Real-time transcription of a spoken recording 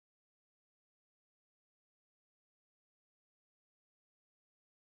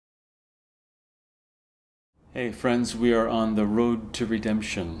Hey friends, we are on the road to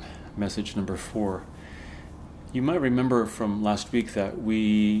redemption, message number 4. You might remember from last week that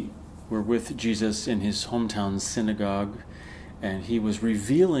we were with Jesus in his hometown synagogue, and he was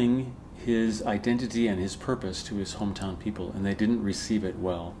revealing his identity and his purpose to his hometown people, and they didn't receive it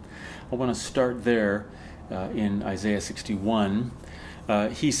well. I want to start there in Isaiah 61.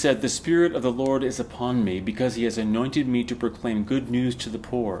 He said, "The Spirit of the Lord is upon me, because he has anointed me to proclaim good news to the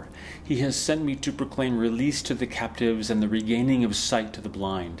poor. He has sent me to proclaim release to the captives and the regaining of sight to the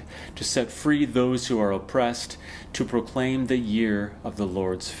blind, to set free those who are oppressed, to proclaim the year of the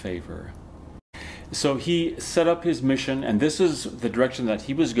Lord's favor." So he set up his mission, and this is the direction that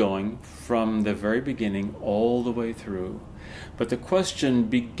he was going from the very beginning all the way through. But the question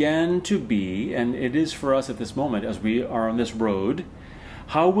began to be, and it is for us at this moment as we are on this road,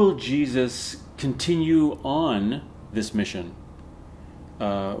 how will Jesus continue on this mission?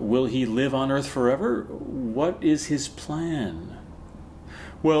 Will he live on earth forever? What is his plan?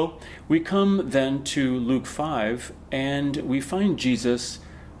 Well, we come then to Luke 5, and we find Jesus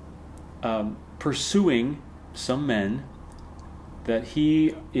pursuing some men that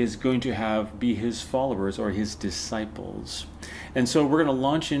he is going to be his followers or his disciples. And so we're going to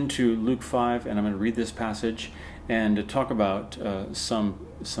launch into Luke 5, and I'm going to read this passage and talk about some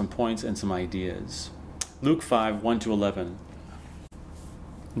points and some ideas. Luke 5, 1 to 11.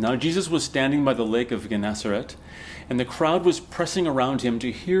 Now Jesus was standing by the lake of Gennesaret, and the crowd was pressing around him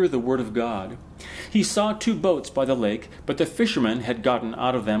to hear the word of God. He saw 2 boats by the lake, but the fishermen had gotten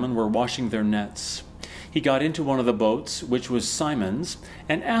out of them and were washing their nets. He got into one of the boats, which was Simon's,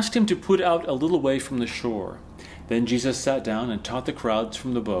 and asked him to put out a little way from the shore. Then Jesus sat down and taught the crowds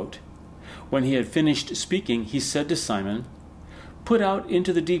from the boat. When he had finished speaking, he said to Simon, "Put out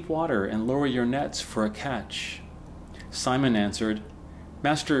into the deep water and lower your nets for a catch." Simon answered,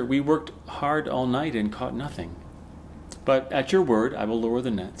 "Master, we worked hard all night and caught nothing. But at your word I will lower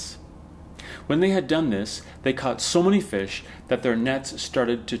the nets." When they had done this, they caught so many fish that their nets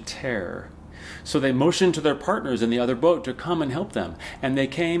started to tear. So they motioned to their partners in the other boat to come and help them, and they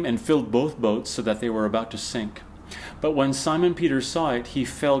came and filled both boats so that they were about to sink. But when Simon Peter saw it, he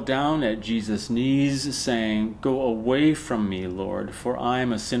fell down at Jesus' knees, saying, "Go away from me, Lord, for I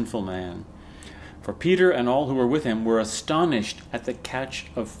am a sinful man." For Peter and all who were with him were astonished at the catch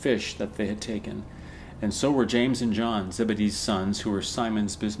of fish that they had taken, and so were James and John, Zebedee's sons, who were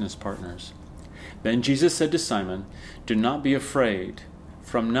Simon's business partners. Then Jesus said to Simon, "Do not be afraid.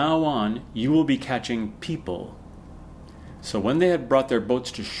 From now on you will be catching people." So when they had brought their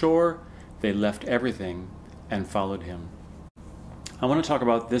boats to shore, they left everything and followed him. I want to talk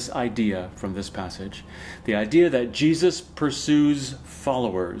about this idea from this passage, the idea that Jesus pursues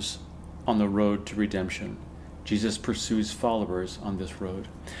followers on the road to redemption. Jesus pursues followers on this road.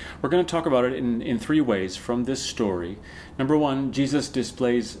 We're going to talk about it in 3 ways from this story. Number 1, Jesus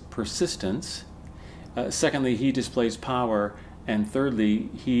displays persistence. Secondly, he displays power. And thirdly,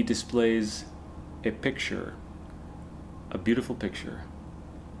 he displays a picture, a beautiful picture.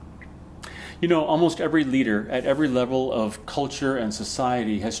 You know, almost every leader at every level of culture and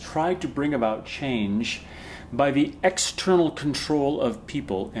society has tried to bring about change by the external control of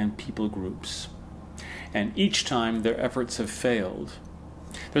people and people groups. And each time their efforts have failed.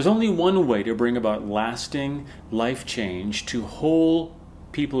 There's only one way to bring about lasting life change to whole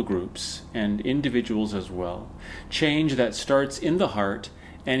people groups and individuals as well. Change that starts in the heart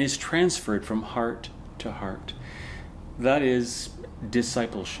and is transferred from heart to heart. That is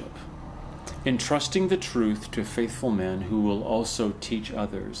discipleship. Entrusting the truth to faithful men who will also teach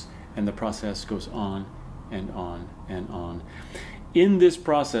others. And the process goes on and on and on. In this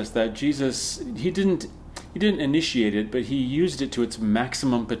process that Jesus, he didn't initiate it, but he used it to its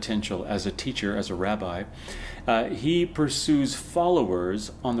maximum potential as a teacher, as a rabbi. He pursues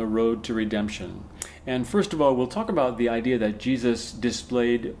followers on the road to redemption. And first of all, we'll talk about the idea that Jesus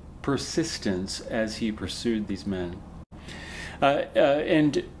displayed persistence as he pursued these men.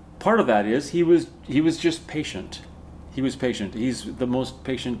 And part of that is he was just patient. He was patient. He's the most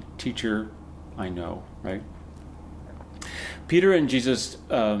patient teacher I know, right? Peter and Jesus'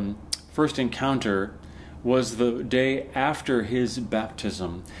 first encounter was the day after his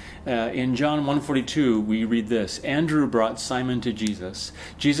baptism. In John 1:42, we read this, "Andrew brought Simon to Jesus.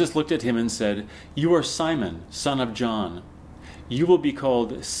 Jesus looked at him and said, 'You are Simon, son of John. You will be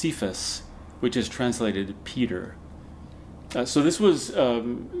called Cephas,'" which is translated Peter. So this was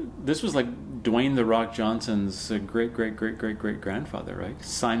like Dwayne "The Rock" Johnson's great-great-great-great-great-grandfather, right?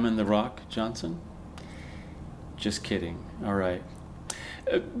 Simon "The Rock" Johnson? Just kidding. All right.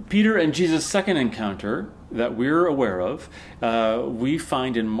 Peter and Jesus' second encounter that we're aware of, we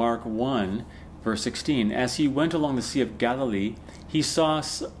find in Mark 1, Verse 16, as he went along the Sea of Galilee, he saw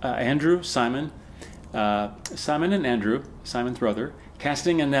Andrew, Simon and Andrew, Simon's brother,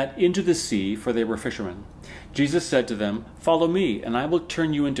 casting a net into the sea, for they were fishermen. Jesus said to them, "Follow me, and I will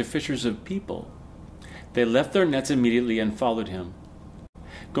turn you into fishers of people." They left their nets immediately and followed him.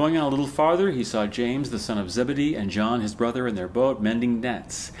 Going on a little farther, he saw James, the son of Zebedee, and John, his brother, in their boat, mending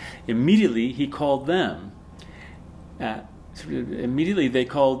nets. Immediately he called them. He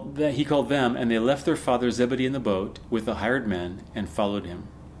called them, and they left their father Zebedee in the boat with the hired men and followed him.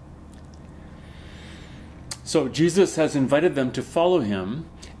 So Jesus has invited them to follow him,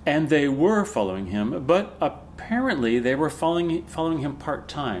 and they were following him, but apparently they were following him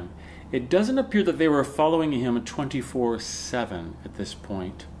part-time. It doesn't appear that they were following him 24/7 at this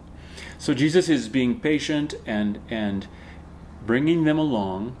point. So Jesus is being patient and bringing them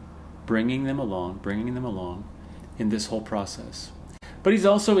along in this whole process. But he's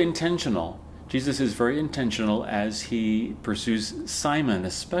also intentional. Jesus is very intentional as he pursues Simon,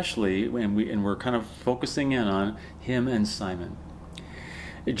 especially when we're kind of focusing in on him and Simon.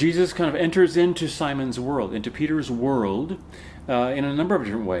 Jesus kind of enters into Simon's world, into Peter's world, in a number of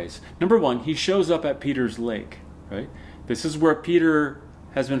different ways. Number one, he shows up at Peter's lake, right? This is where Peter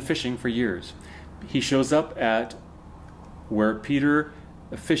has been fishing for years. He shows up at where Peter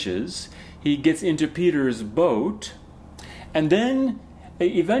fishes. He gets into Peter's boat, and then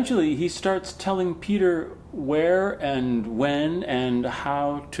eventually he starts telling Peter where and when and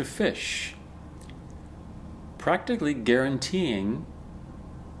how to fish, practically guaranteeing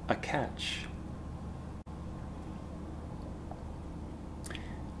a catch.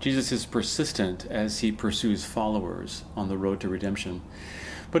 Jesus is persistent as he pursues followers on the road to redemption.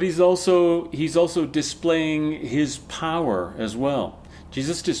 But he's also displaying his power as well.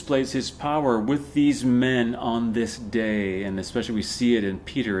 Jesus displays his power with these men on this day, and especially we see it in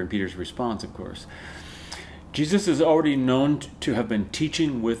Peter and Peter's response, of course. Jesus is already known to have been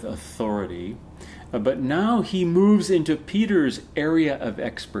teaching with authority, but now he moves into Peter's area of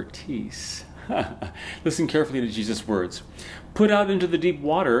expertise. Listen carefully to Jesus' words. "Put out into the deep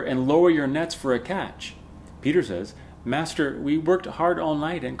water and lower your nets for a catch." Peter says, "Master, we worked hard all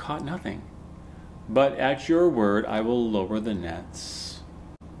night and caught nothing. But at your word I will lower the nets."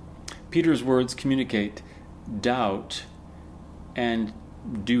 Peter's words communicate doubt and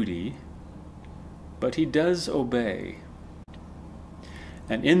duty, but he does obey.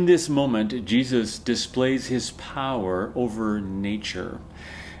 And in this moment, Jesus displays his power over nature.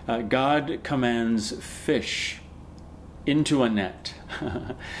 God commands fish into a net.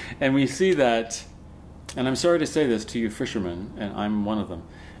 And we see that, and I'm sorry to say this to you fishermen, and I'm one of them,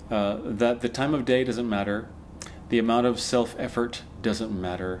 that the time of day doesn't matter, the amount of self-effort doesn't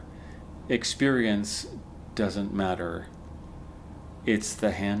matter, experience doesn't matter. It's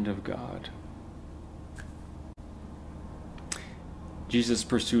the hand of God. Jesus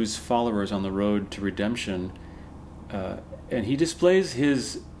pursues followers on the road to redemption, and he displays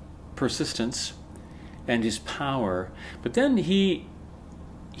his persistence and his power, but then he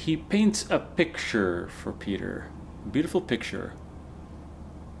paints a picture for Peter, a beautiful picture.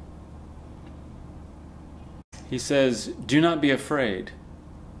 He says, "Do not be afraid.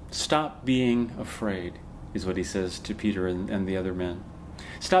 Stop being afraid," is what he says to Peter and the other men.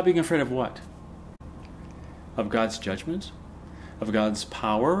 Stop being afraid of what? Of God's judgment? Of God's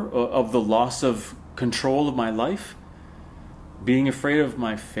power? Of the loss of control of my life? Being afraid of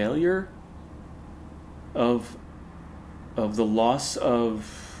my failure? Of the loss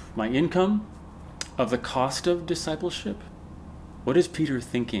of my income? Of the cost of discipleship? What is Peter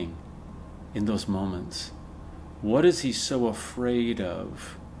thinking in those moments? What is he so afraid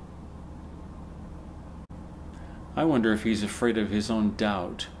of? I wonder if he's afraid of his own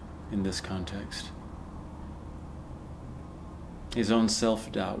doubt in this context. His own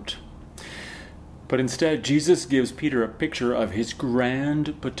self-doubt. But instead, Jesus gives Peter a picture of his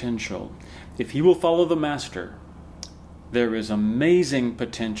grand potential. If he will follow the Master, there is amazing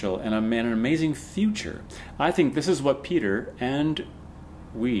potential and an amazing future. I think this is what Peter and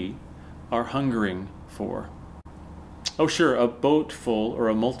we are hungering for. Oh sure, a boat full or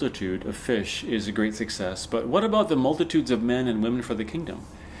a multitude of fish is a great success, but what about the multitudes of men and women for the kingdom?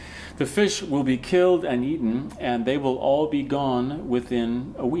 The fish will be killed and eaten, and they will all be gone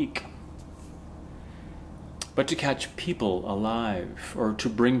within a week. But to catch people alive, or to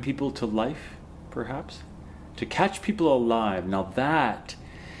bring people to life, perhaps? To catch people alive, now that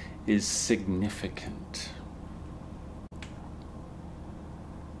is significant.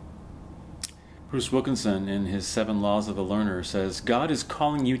 Bruce Wilkinson, in his 7 Laws of the Learner, says, God is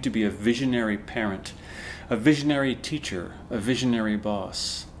calling you to be a visionary parent, a visionary teacher, a visionary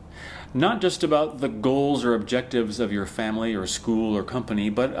boss. not just about the goals or objectives of your family or school or company,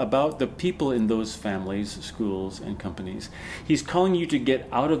 but about the people in those families, schools, and companies. He's calling you to get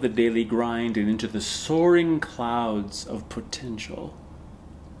out of the daily grind and into the soaring clouds of potential.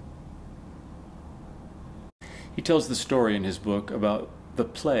 He tells the story in his book about the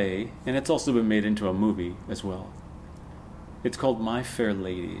play, and it's also been made into a movie as well. It's called My Fair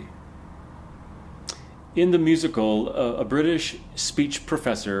Lady. In the musical, a British speech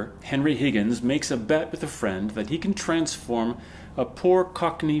professor, Henry Higgins, makes a bet with a friend that he can transform a poor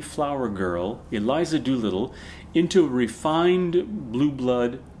Cockney flower girl, Eliza Doolittle, into a refined blue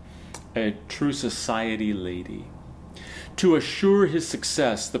blood, a true society lady. To assure his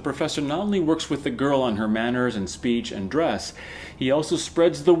success, the professor not only works with the girl on her manners and speech and dress, he also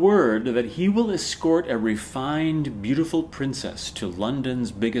spreads the word that he will escort a refined, beautiful princess to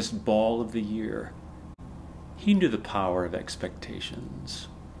London's biggest ball of the year. He knew the power of expectations.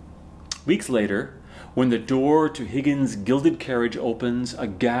 Weeks later, when the door to Higgins' gilded carriage opens, a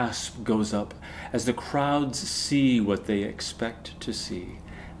gasp goes up as the crowds see what they expect to see,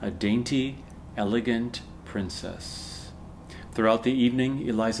 a dainty, elegant princess. Throughout the evening,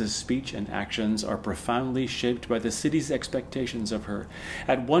 Eliza's speech and actions are profoundly shaped by the city's expectations of her.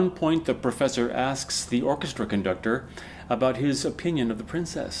 At one point, the professor asks the orchestra conductor about his opinion of the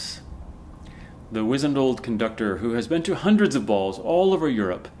princess. The wizened old conductor, who has been to hundreds of balls all over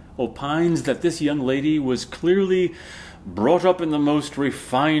Europe, opines that this young lady was clearly brought up in the most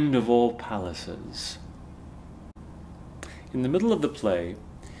refined of all palaces. In the middle of the play,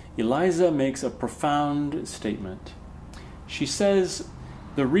 Eliza makes a profound statement. She says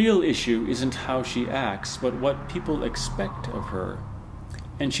the real issue isn't how she acts, but what people expect of her.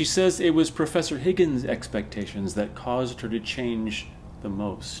 And she says it was Professor Higgins' expectations that caused her to change the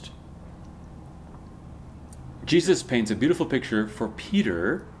most. Jesus paints a beautiful picture for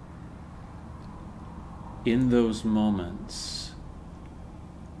Peter in those moments.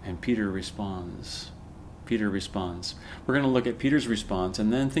 And Peter responds. We're going to look at Peter's response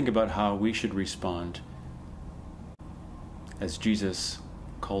and then think about how we should respond as Jesus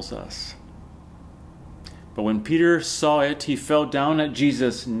calls us. But when Peter saw it, he fell down at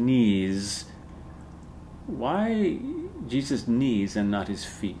Jesus' knees. Why Jesus' knees and not his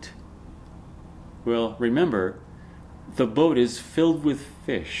feet? Well, remember, the boat is filled with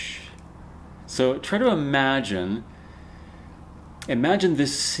fish. So try to imagine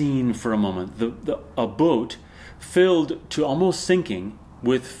this scene for a moment. A boat filled to almost sinking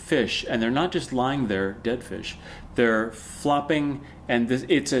with fish, and they're not just lying there, dead fish. They're flopping, and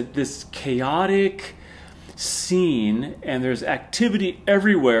it's this chaotic scene, and there's activity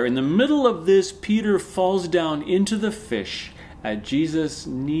everywhere. In the middle of this, Peter falls down into the fish at Jesus'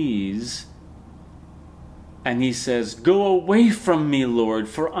 knees, and he says, "Go away from me, Lord,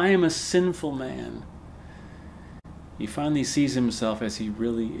 for I am a sinful man." He finally sees himself as he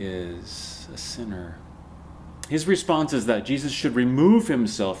really is, a sinner. His response is that Jesus should remove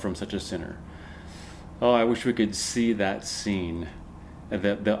himself from such a sinner. Oh, I wish we could see that scene.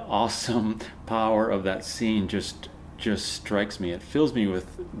 The awesome power of that scene just strikes me. It fills me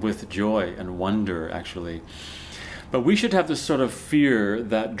with joy and wonder, actually. But we should have this sort of fear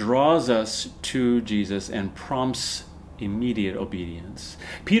that draws us to Jesus and prompts immediate obedience.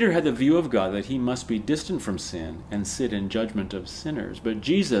 Peter had the view of God that he must be distant from sin and sit in judgment of sinners. But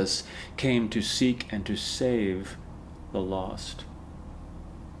Jesus came to seek and to save the lost.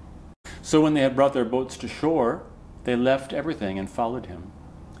 So when they had brought their boats to shore, they left everything and followed him.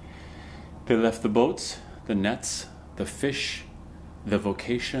 They left the boats, the nets, the fish, the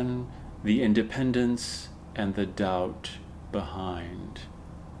vocation, the independence, and the doubt behind.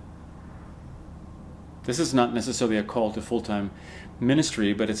 This is not necessarily a call to full-time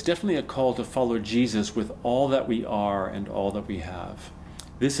ministry, but it's definitely a call to follow Jesus with all that we are and all that we have.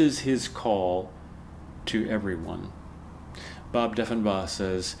 This is his call to everyone. Bob Deffinbaugh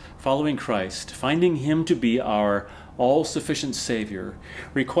says, following Christ, finding him to be our all-sufficient Savior,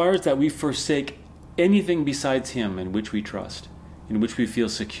 requires that we forsake anything besides him in which we trust, in which we feel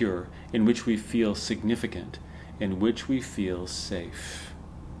secure, in which we feel significant, in which we feel safe.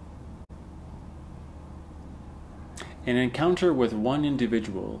 An encounter with one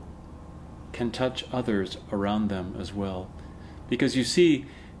individual can touch others around them as well. Because you see,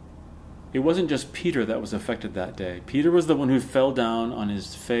 it wasn't just Peter that was affected that day. Peter was the one who fell down on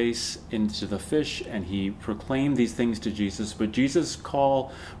his face into the fish, and he proclaimed these things to Jesus. But Jesus'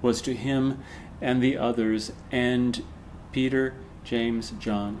 call was to him and the others, and Peter, James,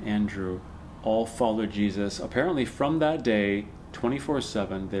 John, Andrew all followed Jesus. Apparently from that day,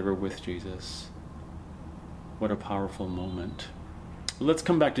 24/7, they were with Jesus. What a powerful moment. But let's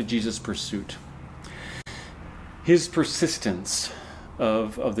come back to Jesus' pursuit. His persistence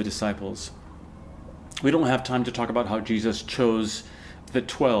of the disciples. We don't have time to talk about how Jesus chose the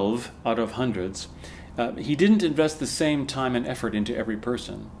 12 out of hundreds. He didn't invest the same time and effort into every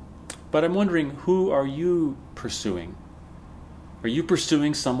person. But I'm wondering, who are you pursuing? Are you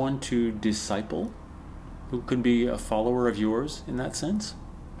pursuing someone to disciple who could be a follower of yours in that sense?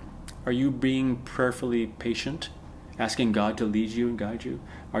 Are you being prayerfully patient, asking God to lead you and guide you?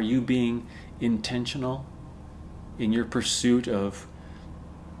 Are you being intentional in your pursuit of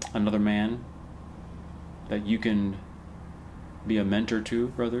another man that you can be a mentor to,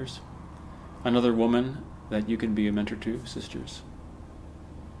 brothers? Another woman that you can be a mentor to, sisters?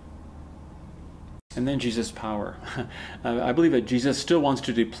 And then Jesus' power. I believe that Jesus still wants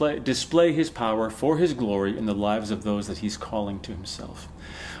to display his power for his glory in the lives of those that he's calling to himself.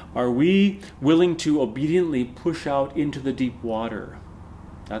 Are we willing to obediently push out into the deep water?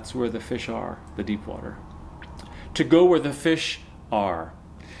 That's where the fish are, the deep water. To go where the fish are.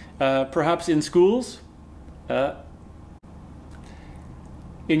 Perhaps in schools, in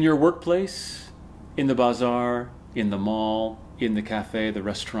your workplace, in the bazaar, in the mall, in the cafe, the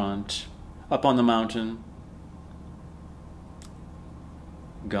restaurant, up on the mountain.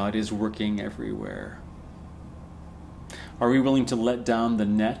 God is working everywhere. Are we willing to let down the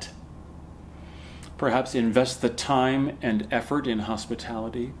net? Perhaps invest the time and effort in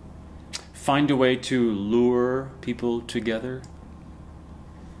hospitality? Find a way to lure people together?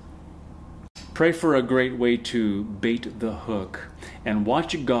 Pray for a great way to bait the hook and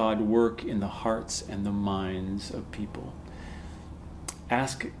watch God work in the hearts and the minds of people.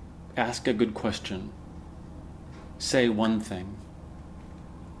 Ask a good question. Say one thing.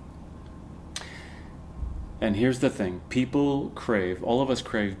 And here's the thing. People crave, all of us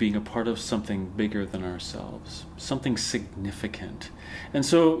crave, being a part of something bigger than ourselves. Something significant. And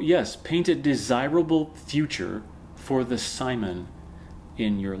so, yes, paint a desirable future for the Simon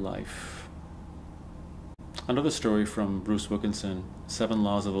in your life. Another story from Bruce Wilkinson, 7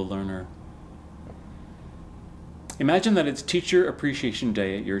 Laws of the Learner. Imagine that it's Teacher Appreciation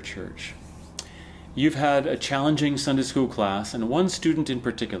Day at your church. You've had a challenging Sunday school class, and one student in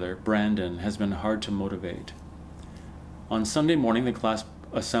particular, Brandon, has been hard to motivate. On Sunday morning, the class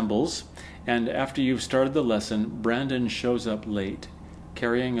assembles, and after you've started the lesson, Brandon shows up late,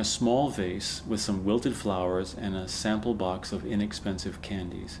 carrying a small vase with some wilted flowers and a sample box of inexpensive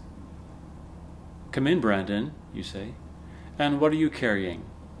candies. "Come in, Brandon," you say. "And what are you carrying?"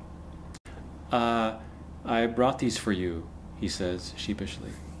 I brought these for you," he says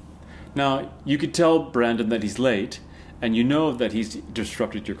sheepishly. Now, you could tell Brandon that he's late, and you know that he's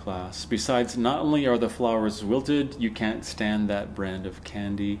disrupted your class. Besides, not only are the flowers wilted, you can't stand that brand of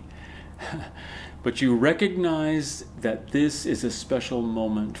candy, but you recognize that this is a special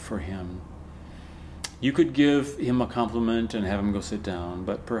moment for him. You could give him a compliment and have him go sit down,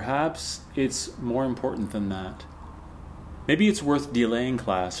 but perhaps it's more important than that. Maybe it's worth delaying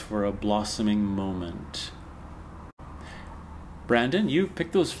class for a blossoming moment. "Brandon, you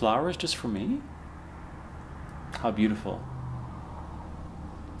picked those flowers just for me? How beautiful.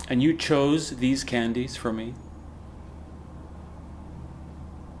 And you chose these candies for me?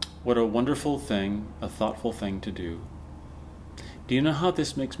 What a wonderful thing, a thoughtful thing to do. Do you know how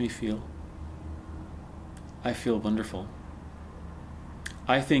this makes me feel? I feel wonderful.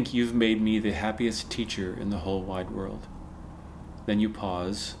 I think you've made me the happiest teacher in the whole wide world." Then you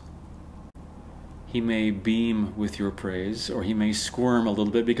pause. He may beam with your praise, or he may squirm a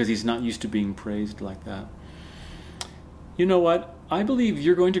little bit because he's not used to being praised like that. You know what? I believe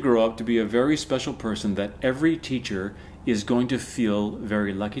you're going to grow up to be a very special person that every teacher is going to feel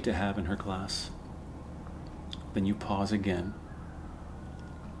very lucky to have in her class. Then you pause again.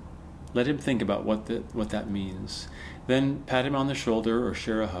 Let him think about what that means. Then pat him on the shoulder or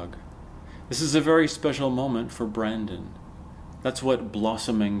share a hug. This is a very special moment for Brandon. That's what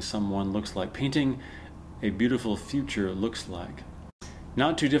blossoming someone looks like. Painting a beautiful future looks like.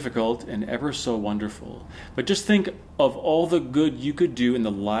 Not too difficult and ever so wonderful. But just think of all the good you could do in the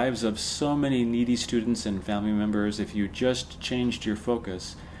lives of so many needy students and family members if you just changed your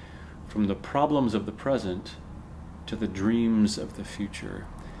focus from the problems of the present to the dreams of the future.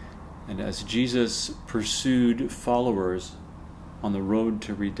 And as Jesus pursued followers on the road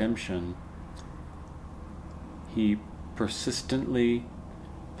to redemption, he persistently,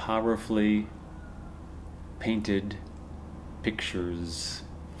 powerfully painted pictures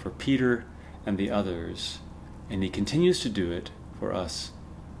for Peter and the others, and he continues to do it for us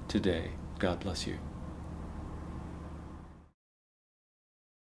today. God bless you.